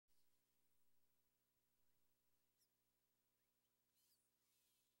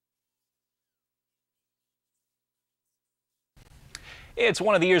It's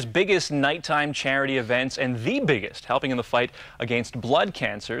one of the year's biggest nighttime charity events and the biggest helping in the fight against blood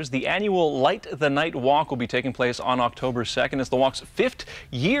cancers. The annual Light the Night Walk will be taking place on October 2nd. It's the walk's 5th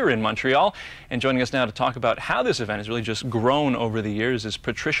year in Montreal. And joining us now to talk about how this event has really just grown over the years is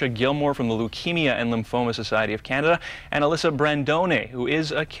Patricia Gilmore from the Leukemia and Lymphoma Society of Canada and Alyssa Brandone, who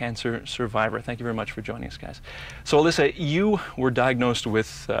is a cancer survivor. Thank you very much for joining us, guys. So Alyssa, you were diagnosed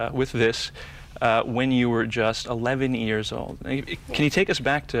with this when you were just 11 years old. Can you take us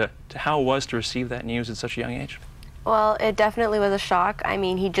back to how it was to receive that news at such a young age? Well, it definitely was a shock. I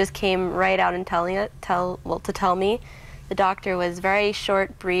mean, he just came right out and to tell me. The doctor was very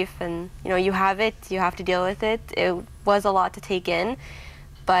short, brief, and you have it, you have to deal with it. It was a lot to take in,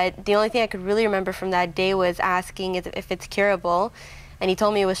 but the only thing I could really remember from that day was asking if it's curable, and he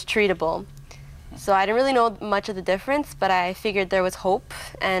told me it was treatable. So I didn't really know much of the difference, but I figured there was hope.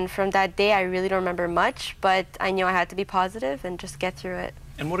 And from that day, I really don't remember much, but I knew I had to be positive and just get through it.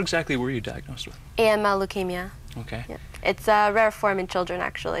 And what exactly were you diagnosed with? AML leukemia. Okay. Yeah. It's a rare form in children,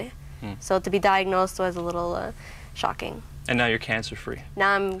 actually. So to be diagnosed was a little shocking. And now you're cancer-free?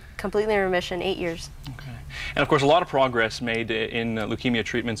 Now I'm completely in remission, 8 years. Okay. And of course, a lot of progress made in leukemia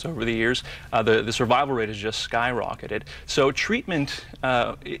treatments over the years. The survival rate has just skyrocketed. So treatment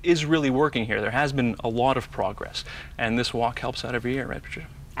is really working here. There has been a lot of progress. And this walk helps out every year, right, Patricia?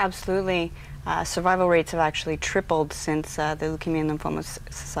 Absolutely. Survival rates have actually tripled since the Leukemia and Lymphoma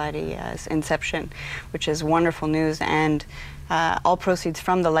Society's inception, which is wonderful news. And all proceeds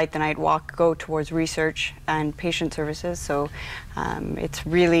from the Light the Night Walk go towards research and patient services. So it's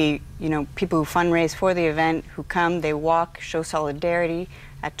really, people who fundraise for the event, who come, they walk, show solidarity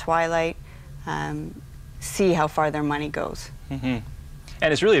at twilight, see how far their money goes. Mm-hmm.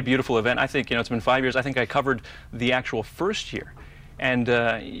 And it's really a beautiful event. I think, it's been 5 years. I think I covered the actual first year. And,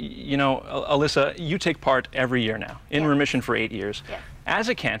 Alyssa, you take part every year now, in remission for 8 years. Yeah. As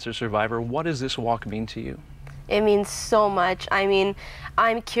a cancer survivor, what does this walk mean to you? It means so much. I mean,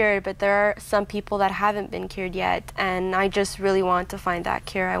 I'm cured, but there are some people that haven't been cured yet, and I just really want to find that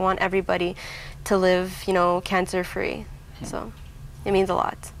cure. I want everybody to live, cancer-free. So it means a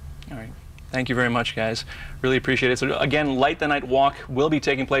lot. All right. Thank you very much, guys. Really appreciate it. So again, Light the Night Walk will be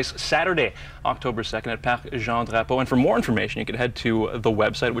taking place Saturday, October 2nd at Parc Jean Drapeau. And for more information, you can head to the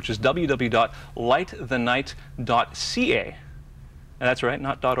website, which is www.lightthenight.ca. And that's right,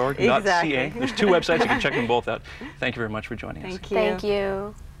 not .org, exactly. .ca. There's two websites. You can check them both out. Thank you very much for joining us. Thank you. Thank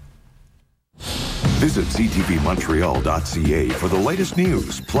you. Visit ctvmontreal.ca for the latest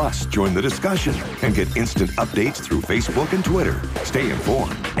news. Plus, join the discussion and get instant updates through Facebook and Twitter. Stay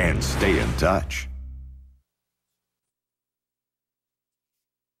informed and stay in touch.